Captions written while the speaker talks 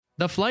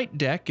The Flight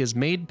Deck is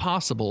made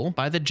possible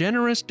by the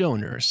generous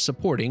donors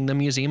supporting the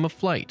Museum of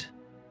Flight.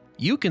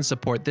 You can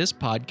support this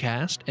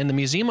podcast and the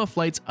Museum of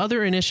Flight's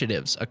other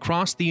initiatives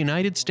across the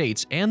United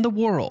States and the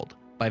world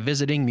by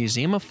visiting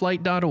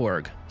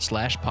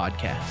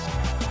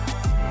museumofflight.org/podcast.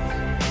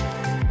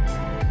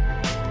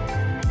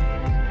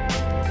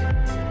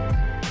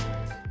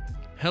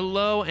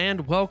 Hello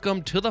and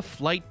welcome to The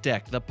Flight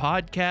Deck, the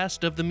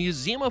podcast of the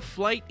Museum of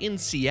Flight in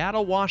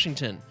Seattle,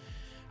 Washington.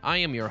 I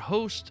am your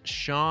host,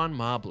 Sean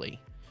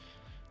Mobley.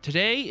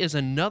 Today is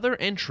another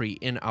entry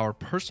in our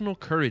Personal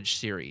Courage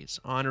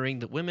series, honoring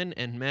the women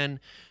and men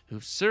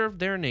who've served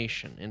their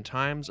nation in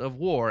times of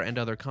war and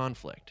other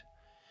conflict.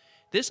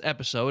 This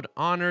episode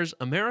honors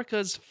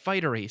America's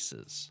Fighter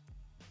Aces.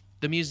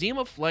 The Museum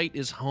of Flight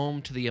is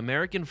home to the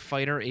American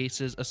Fighter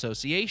Aces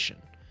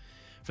Association.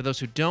 For those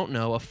who don't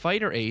know, a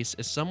fighter ace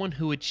is someone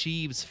who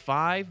achieves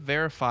 5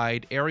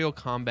 verified aerial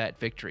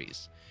combat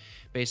victories,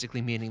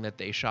 basically meaning that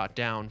they shot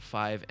down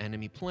 5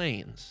 enemy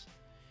planes.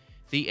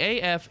 The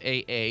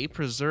AFAA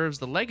preserves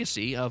the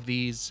legacy of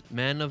these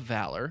men of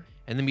valor,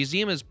 and the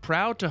museum is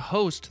proud to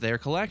host their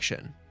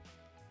collection.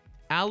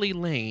 Allie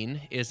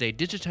Lane is a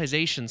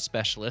digitization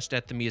specialist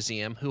at the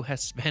museum who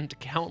has spent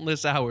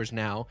countless hours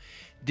now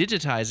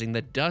digitizing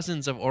the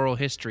dozens of oral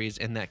histories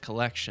in that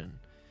collection.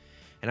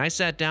 And I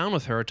sat down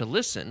with her to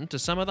listen to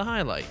some of the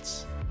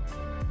highlights.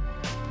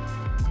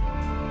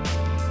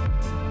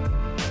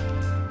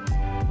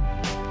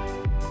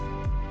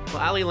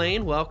 Well, Allie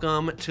Lane,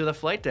 welcome to the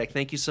Flight Deck.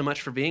 Thank you so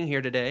much for being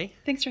here today.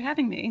 Thanks for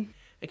having me.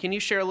 And can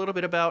you share a little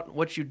bit about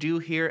what you do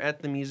here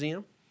at the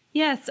museum?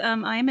 Yes,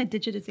 I am a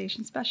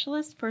digitization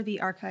specialist for the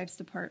archives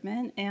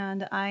department,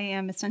 and I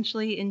am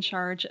essentially in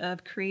charge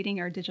of creating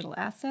our digital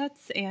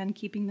assets and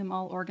keeping them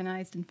all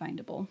organized and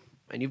findable.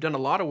 And you've done a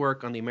lot of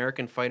work on the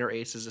American Fighter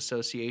Aces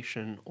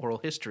Association oral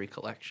history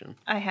collection.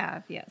 I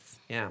have, yes.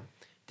 Yeah,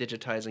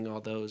 digitizing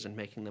all those and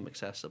making them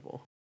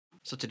accessible.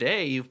 So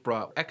today you've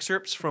brought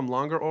excerpts from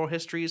longer oral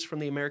histories from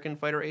the American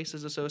Fighter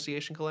Aces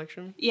Association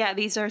collection? Yeah,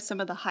 these are some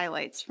of the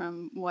highlights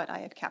from what I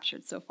have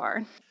captured so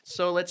far.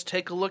 So let's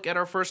take a look at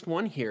our first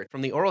one here,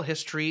 from the oral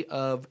history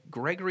of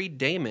Gregory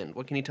Damond.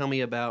 What can you tell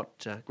me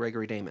about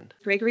Gregory Damond?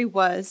 Gregory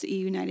was a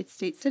United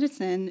States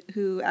citizen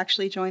who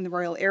actually joined the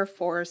Royal Air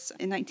Force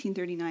in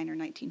 1939 or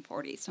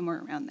 1940,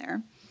 somewhere around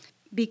there,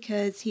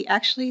 because he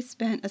actually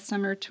spent a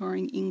summer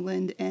touring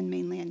England and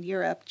mainland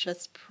Europe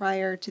just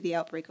prior to the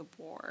outbreak of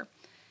war.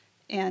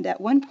 And at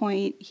one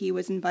point, he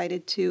was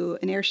invited to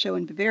an air show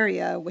in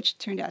Bavaria, which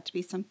turned out to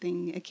be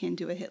something akin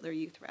to a Hitler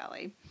Youth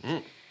rally.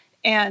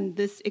 And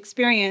this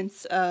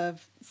experience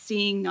of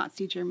seeing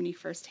Nazi Germany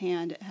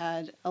firsthand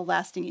had a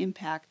lasting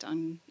impact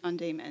on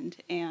Damond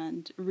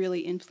and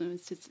really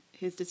influenced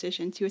his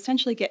decision to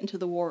essentially get into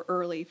the war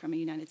early from a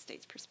United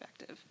States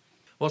perspective.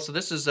 Well, so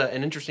this is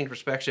an interesting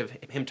perspective,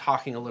 him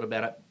talking a little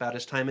bit about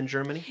his time in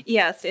Germany.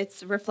 Yes,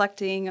 it's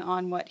reflecting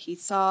on what he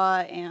saw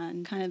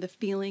and kind of the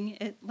feeling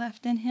it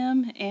left in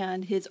him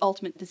and his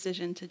ultimate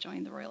decision to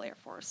join the Royal Air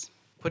Force.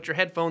 Put your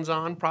headphones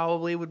on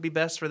probably would be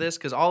best for this,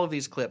 because all of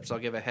these clips, I'll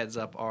give a heads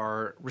up,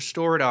 are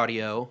restored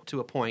audio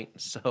to a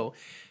point. So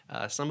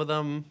some of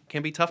them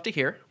can be tough to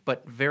hear,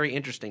 but very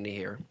interesting to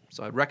hear.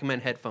 So I'd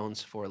recommend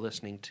headphones for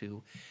listening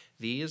to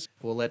these.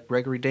 We'll let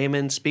Gregory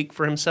Damond speak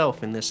for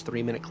himself in this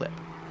 3-minute clip.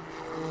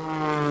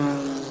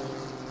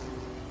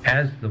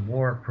 As the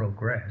war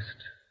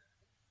progressed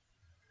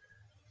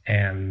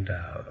and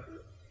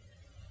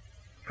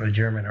the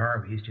German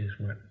armies just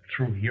went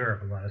through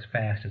Europe about as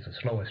fast as the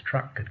slowest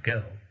truck could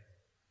go,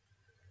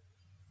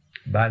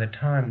 by the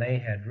time they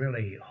had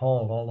really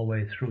hauled all the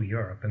way through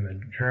Europe and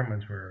the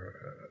Germans were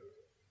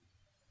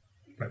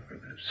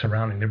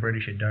surrounding the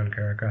British at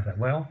Dunkirk, I thought,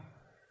 well,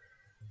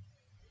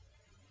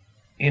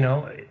 you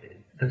know,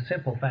 the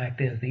simple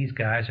fact is these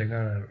guys are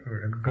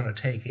going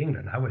to take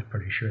England. I was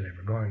pretty sure they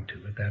were going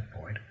to at that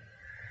point.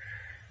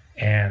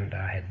 And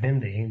I had been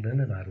to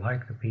England and I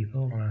liked the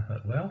people, and I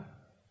thought, well,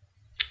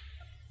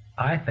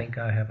 I think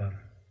I have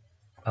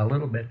a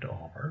little bit to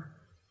offer.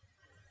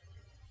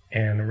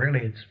 And really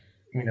it's,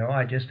 you know,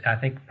 I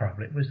think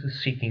probably it was the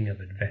seeking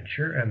of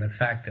adventure and the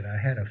fact that I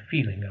had a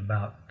feeling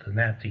about the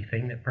Nazi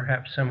thing that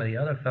perhaps some of the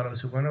other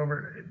fellows who went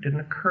over, it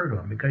didn't occur to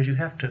them, because you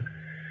have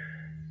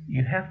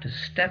to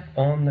step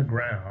on the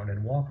ground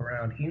and walk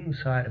around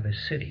inside of a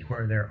city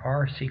where there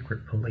are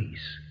secret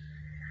police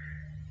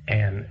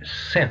and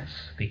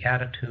sense the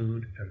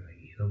attitude and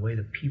the way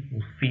the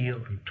people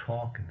feel and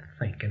talk and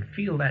think and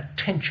feel that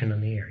tension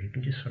in the air. You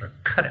can just sort of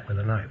cut it with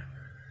a knife.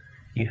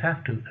 You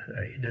have to,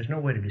 there's no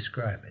way to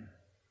describe it.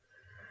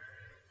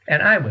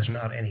 And I was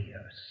not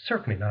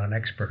certainly not an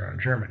expert on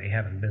Germany,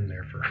 having been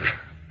there for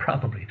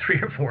probably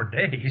 3 or 4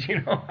 days,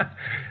 you know.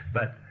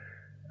 But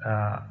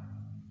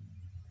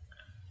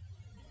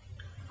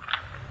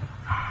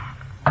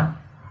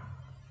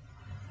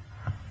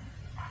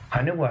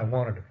I knew I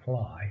wanted to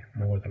fly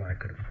more than I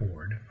could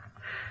afford.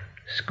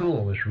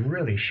 School was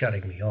really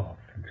shutting me off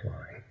from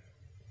flying.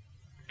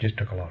 Just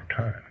took a lot of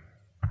time.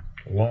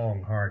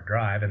 Long, hard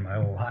drive in my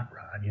old hot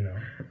rod, you know.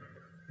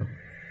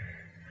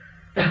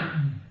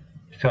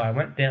 So I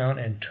went down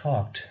and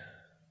talked,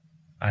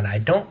 and I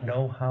don't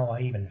know how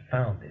I even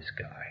found this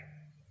guy.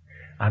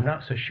 I'm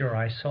not so sure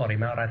I sought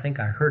him out. I think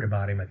I heard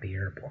about him at the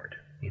airport.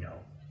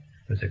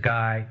 There's a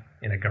guy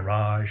in a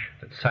garage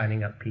that's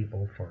signing up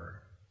people for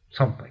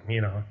something,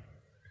 And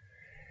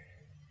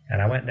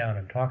I went down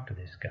and talked to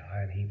this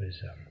guy, and he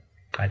was,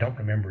 I don't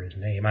remember his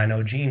name. I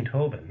know Gene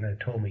Tobin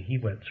told me he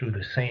went through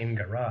the same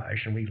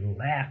garage, and we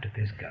laughed at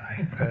this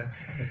guy.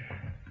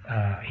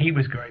 He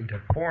was going to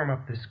form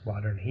up this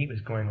squadron. He was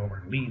going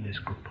over and lead this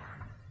group.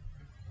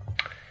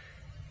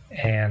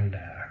 And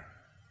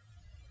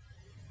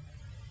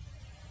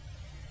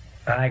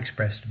I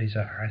expressed a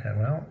desire. I said,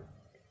 well,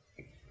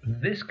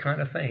 this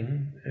kind of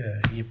thing,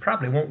 you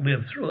probably won't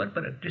live through it,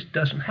 but it just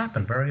doesn't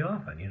happen very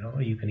often.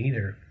 You can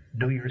either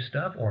do your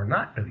stuff or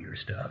not do your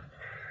stuff.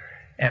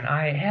 And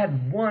I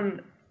had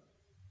one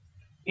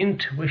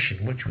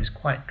intuition which was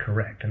quite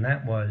correct, and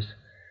that was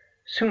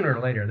sooner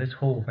or later this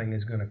whole thing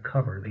is going to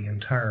cover the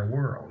entire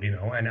world,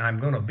 and I'm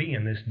going to be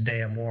in this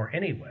damn war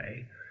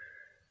anyway.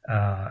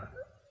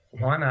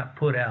 Why not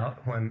put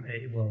out when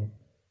it will,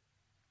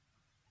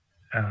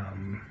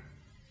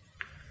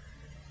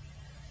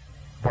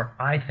 where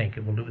I think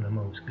it will do the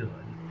most good.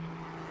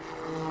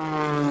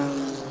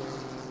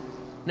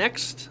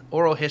 Next,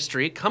 oral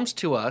history comes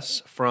to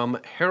us from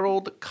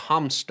Harold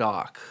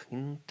Comstock.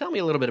 Tell me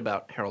a little bit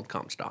about Harold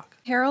Comstock.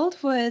 Harold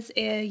was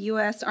a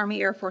U.S.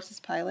 Army Air Forces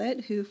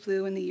pilot who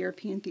flew in the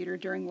European theater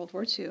during World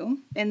War II.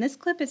 And this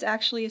clip is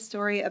actually a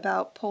story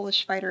about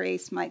Polish fighter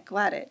ace Mike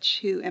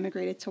Gladych, who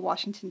emigrated to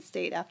Washington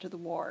State after the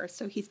war.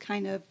 So he's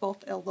kind of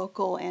both a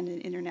local and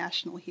an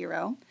international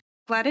hero.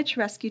 Gladych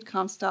rescued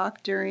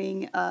Comstock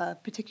during a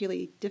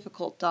particularly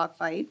difficult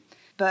dogfight,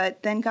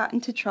 but then got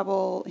into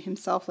trouble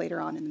himself later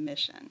on in the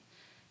mission.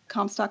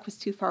 Comstock was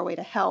too far away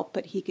to help,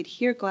 but he could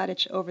hear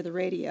Gladych over the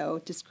radio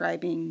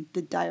describing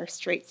the dire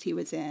straits he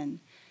was in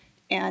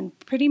and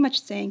pretty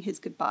much saying his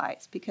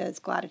goodbyes because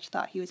Gladych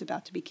thought he was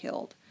about to be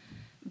killed.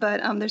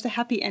 But there's a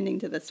happy ending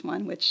to this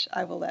one, which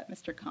I will let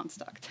Mr.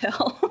 Comstock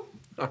tell.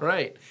 All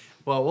right.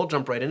 Well, we'll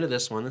jump right into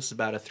this one. This is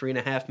about a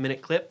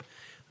 3.5-minute clip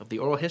of the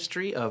oral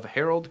history of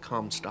Harold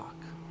Comstock.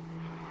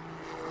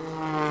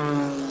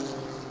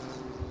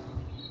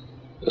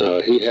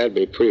 He had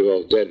me pretty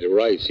well dead to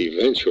rights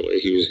eventually.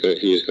 He was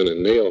going to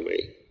nail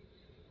me.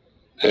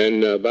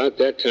 And about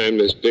that time,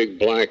 this big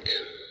black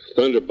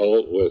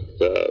Thunderbolt with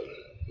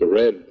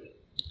red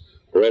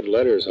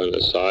letters on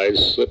the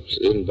sides slips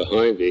in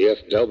behind the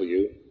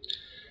FW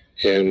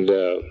and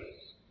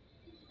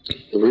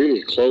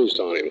really closed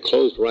on him,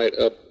 closed right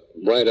up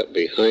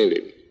behind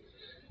him.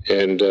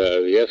 And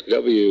the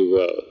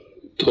FW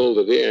pulled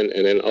it in,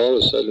 and then all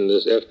of a sudden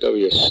this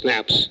FW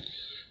snaps,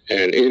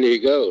 and in he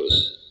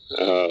goes.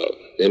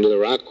 Into the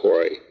rock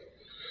quarry.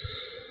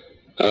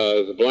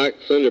 The Black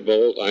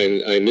Thunderbolt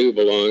I knew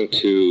belonged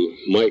to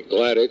Mike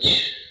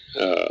Gladych,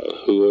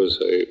 who was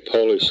a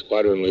Polish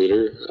squadron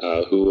leader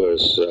who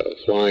was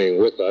flying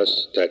with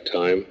us at that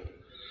time.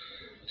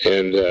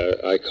 And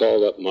I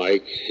called up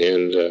Mike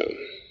and,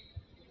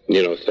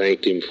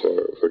 thanked him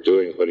for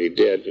doing what he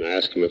did and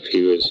asked him if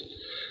he was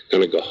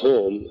going to go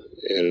home,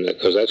 and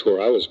because that's where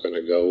I was going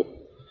to go.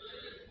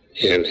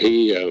 And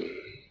he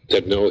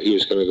said no, he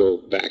was going to go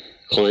back,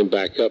 climb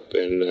back up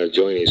and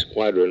join his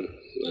squadron.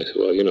 I said,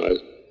 well, I'll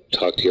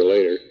talk to you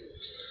later.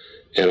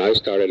 And I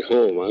started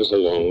home. I was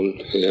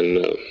alone.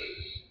 And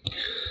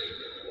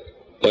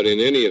but in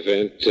any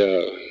event,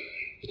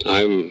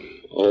 I'm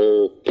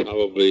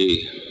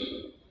probably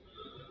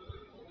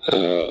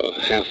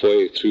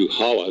halfway through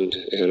Holland,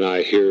 and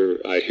I hear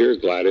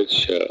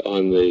Gladych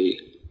on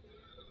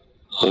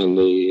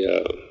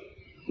the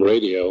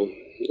radio,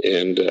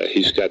 and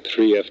he's got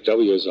 3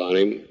 FWs on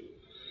him.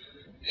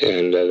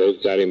 And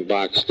they've got him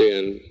boxed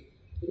in,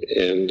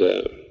 and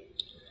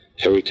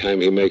every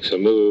time he makes a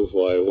move,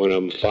 why, one of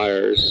them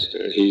fires,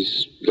 and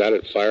he's got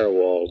it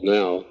firewalled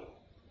now.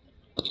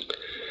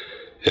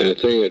 And the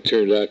thing that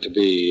turned out to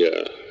be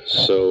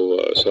so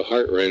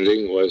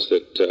heartrending was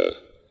that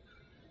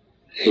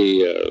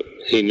he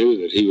knew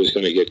that he was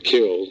going to get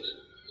killed,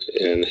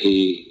 and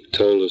he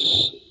told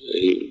us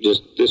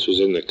this was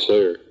in the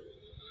clear.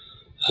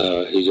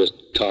 He just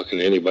talking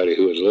to anybody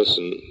who would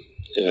listen.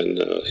 And,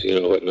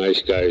 what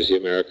nice guys the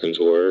Americans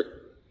were,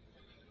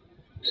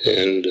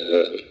 and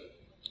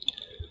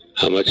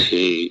how much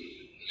he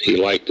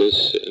liked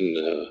us, and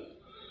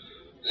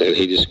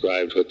he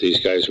described what these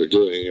guys were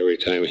doing every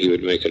time he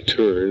would make a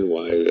turn,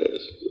 why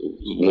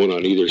one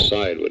on either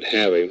side would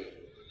have him.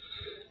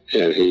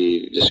 And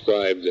he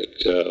described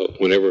that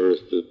whenever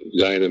the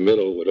guy in the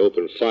middle would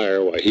open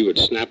fire, why, he would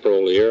snap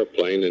roll the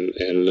airplane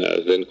and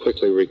then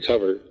quickly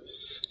recover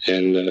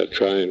and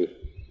try and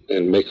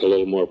make a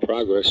little more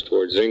progress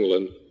towards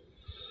England.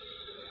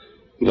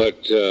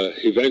 But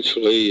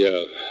eventually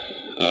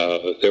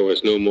there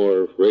was no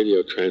more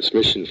radio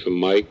transmission from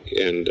Mike,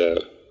 and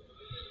that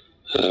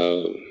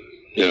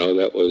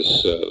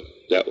was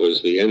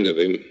the end of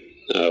him.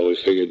 We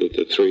figured that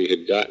the 3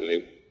 had gotten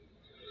him.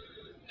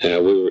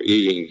 We were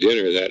eating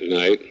dinner that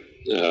night,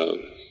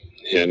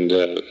 and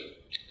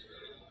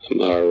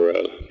our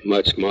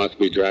much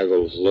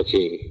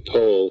moth-bedraggled-looking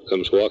Pole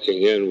comes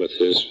walking in with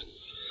his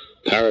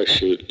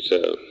parachute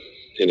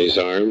in his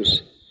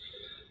arms,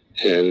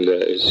 and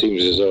it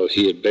seems as though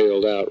he had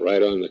bailed out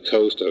right on the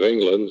coast of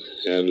England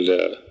and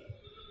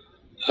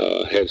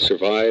had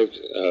survived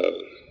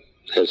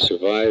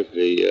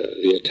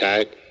the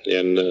attack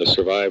and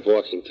survived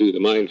walking through the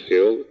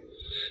minefield,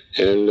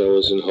 and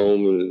was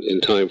home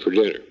in time for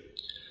dinner.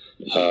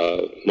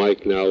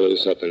 Mike now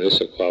lives up in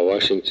Issaquah,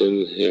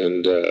 Washington,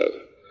 and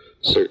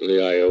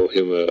certainly I owe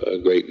him a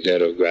great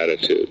debt of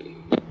gratitude.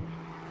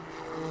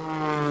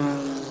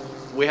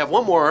 We have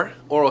one more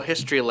oral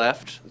history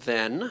left,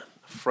 then,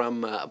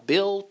 from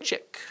Bill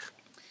Chick.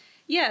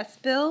 Yes,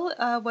 Bill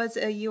was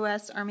a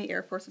U.S. Army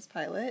Air Forces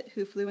pilot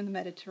who flew in the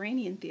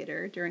Mediterranean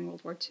theater during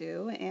World War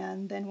II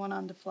and then went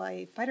on to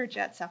fly fighter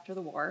jets after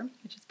the war,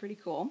 which is pretty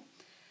cool.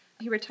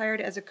 He retired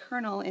as a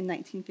colonel in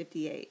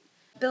 1958.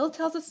 Bill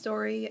tells a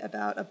story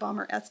about a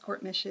bomber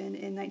escort mission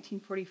in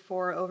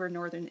 1944 over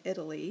northern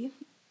Italy.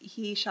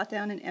 He shot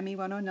down an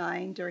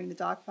Me-109 during the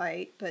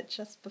dogfight, but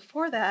just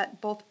before that,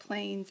 both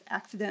planes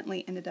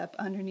accidentally ended up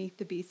underneath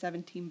the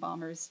B-17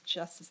 bombers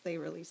just as they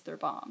released their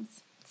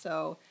bombs.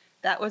 So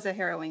that was a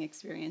harrowing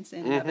experience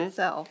in and of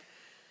itself.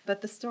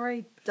 But the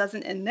story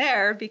doesn't end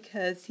there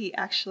because he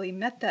actually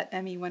met that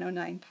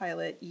Me-109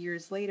 pilot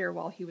years later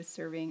while he was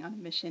serving on a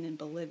mission in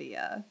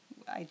Bolivia.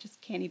 I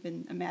just can't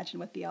even imagine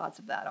what the odds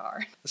of that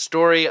are. The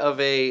story of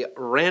a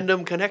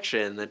random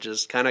connection that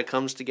just kind of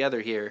comes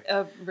together here.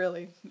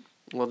 Really.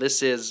 Well,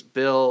 this is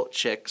Bill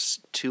Chick's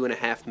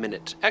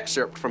 2.5-minute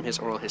excerpt from his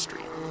oral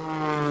history.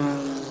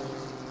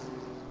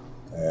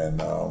 And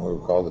we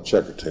were called the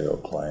Checkertail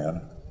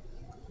Clan.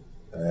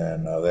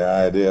 And the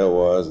idea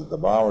was that the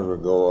bombers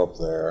would go up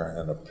there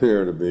and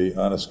appear to be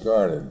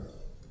unescorted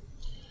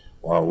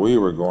while we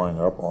were going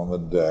up on the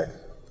deck,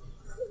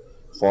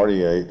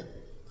 48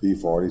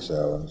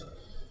 P-47s,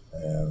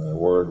 and the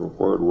word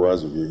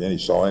was if you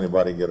saw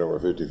anybody get over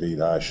 50 feet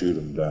high, shoot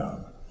them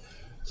down.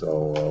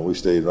 So we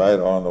stayed right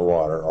on the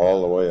water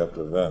all the way up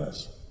to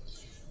Venice.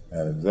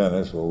 And at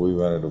Venice, well, we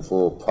went into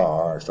full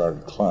power and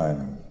started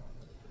climbing.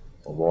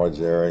 Well, boy,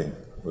 Jerry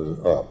was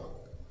up.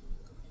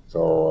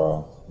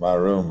 So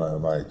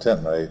my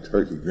tent mate,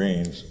 Turkey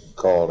Greens,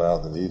 called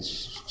out that he'd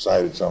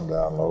sighted some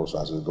down low, so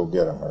I said, go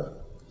get him, Herc.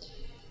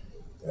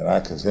 And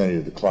I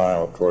continued to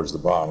climb up towards the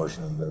bombers,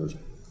 and there was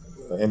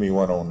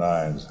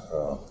Me-109s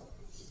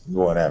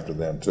going after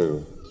them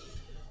too.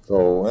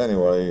 So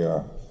anyway,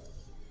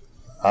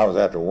 I was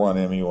after one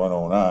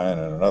Me-109,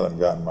 and another one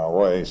got in my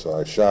way, so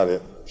I shot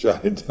it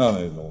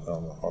down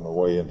on the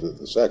way into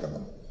the second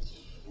one.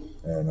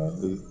 And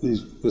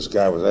this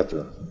guy was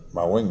after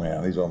my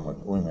wingman. He's on my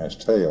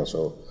wingman's tail.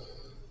 So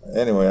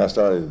anyway, I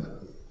started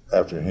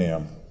after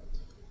him,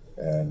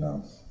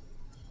 and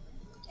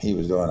he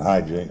was doing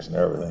hijinks and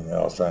everything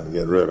else, trying to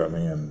get rid of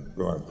me and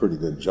doing a pretty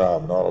good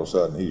job. And all of a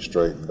sudden, he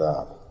straightened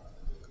out,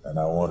 and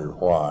I wondered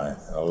why.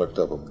 And I looked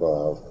up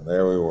above, and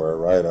there we were,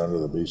 right under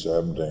the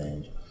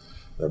B-17s.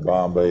 The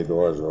bomb bay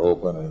doors were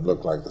open, and it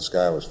looked like the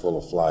sky was full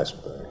of fly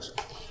specks.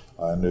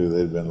 I knew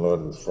they'd been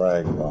loaded with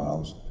frag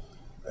bombs.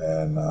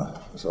 And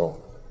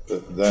so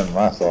then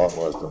my thought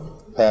was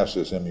to pass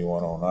this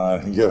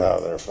Me-109 and get out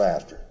of there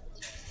faster.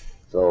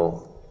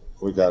 So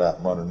we got out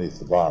from underneath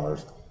the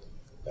bombers,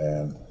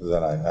 and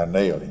then I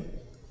nailed him.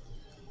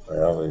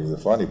 Well, the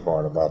funny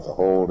part about the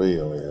whole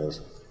deal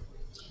is,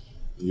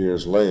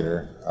 years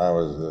later, I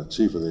was the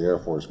chief of the Air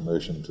Force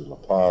mission to La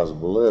Paz,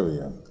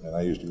 Bolivia, and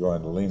I used to go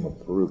into Lima,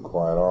 Peru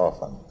quite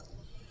often.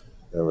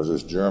 There was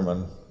this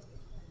German,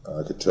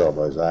 I could tell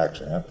by his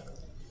accent,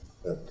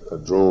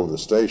 that drove the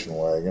station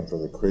wagon for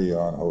the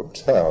Creon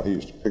Hotel. He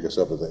used to pick us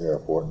up at the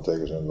airport and take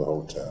us into the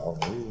hotel.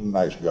 He was a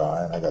nice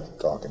guy, and I got to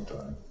talking to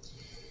him.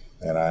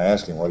 And I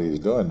asked him what he was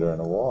doing during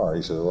the war.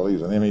 He said, well,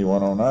 he's an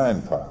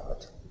Me-109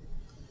 pilot.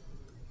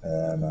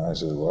 And I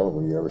said, well,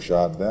 were you ever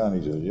shot down?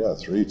 He said, yeah,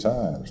 3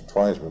 times,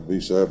 twice by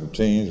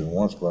B-17s and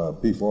once by a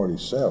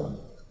P-47.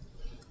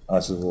 I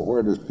said, well,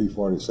 where does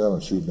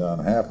P-47 shoot down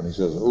happen? He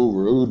says,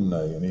 over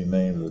Udine, and he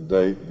named the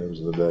date, and it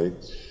was the date.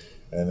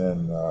 And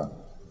then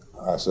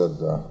I said,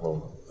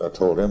 well, I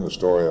told him the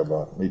story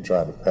about me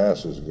trying to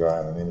pass this guy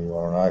on an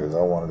Me-109 because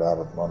I wanted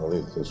out from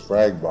underneath his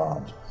frag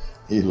bombs.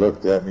 He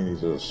looked at me and he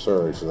said,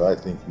 sir, he said, I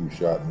think you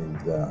shot me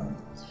down.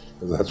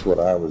 Because that's what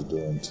I was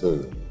doing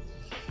too.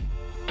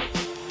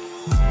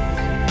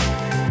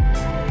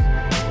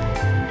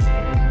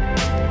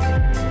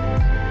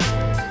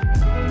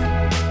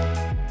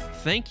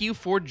 Thank you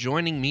for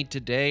joining me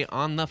today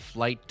on The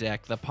Flight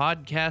Deck, the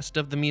podcast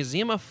of the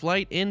Museum of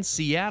Flight in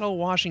Seattle,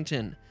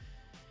 Washington.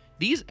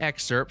 These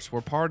excerpts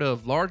were part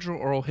of larger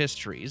oral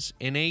histories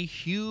in a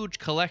huge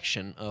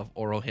collection of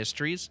oral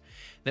histories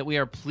that we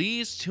are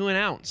pleased to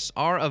announce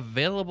are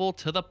available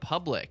to the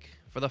public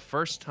for the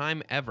first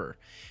time ever.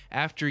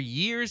 After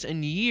years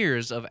and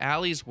years of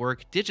Allie's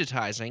work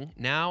digitizing,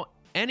 now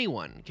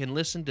anyone can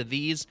listen to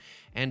these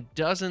and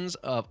dozens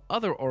of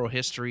other oral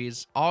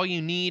histories. All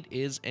you need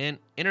is an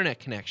internet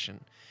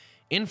connection.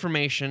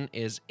 Information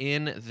is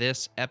in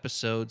this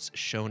episode's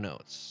show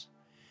notes.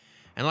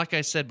 And like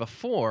I said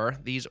before,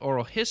 these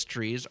oral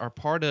histories are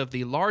part of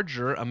the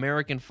larger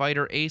American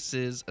Fighter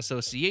Aces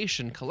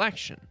Association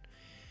collection.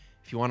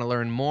 If you want to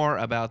learn more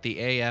about the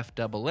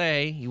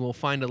AFAA, you will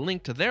find a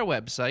link to their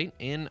website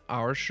in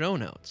our show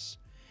notes.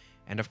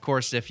 And of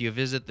course, if you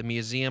visit the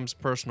museum's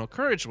Personal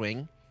Courage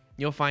Wing,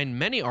 you'll find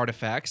many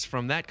artifacts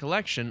from that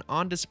collection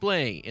on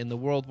display in the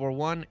World War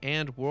I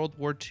and World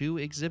War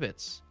II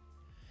exhibits.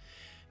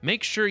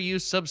 Make sure you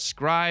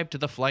subscribe to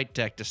the Flight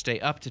Deck to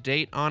stay up to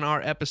date on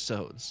our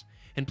episodes.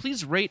 And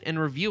please rate and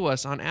review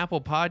us on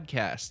Apple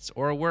Podcasts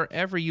or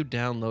wherever you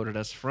downloaded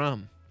us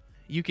from.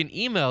 You can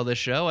email the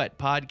show at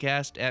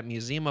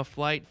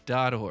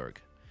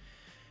podcast@museumofflight.org.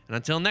 And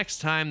until next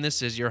time,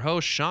 this is your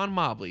host, Sean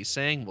Mobley,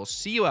 saying we'll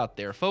see you out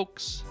there,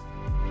 folks.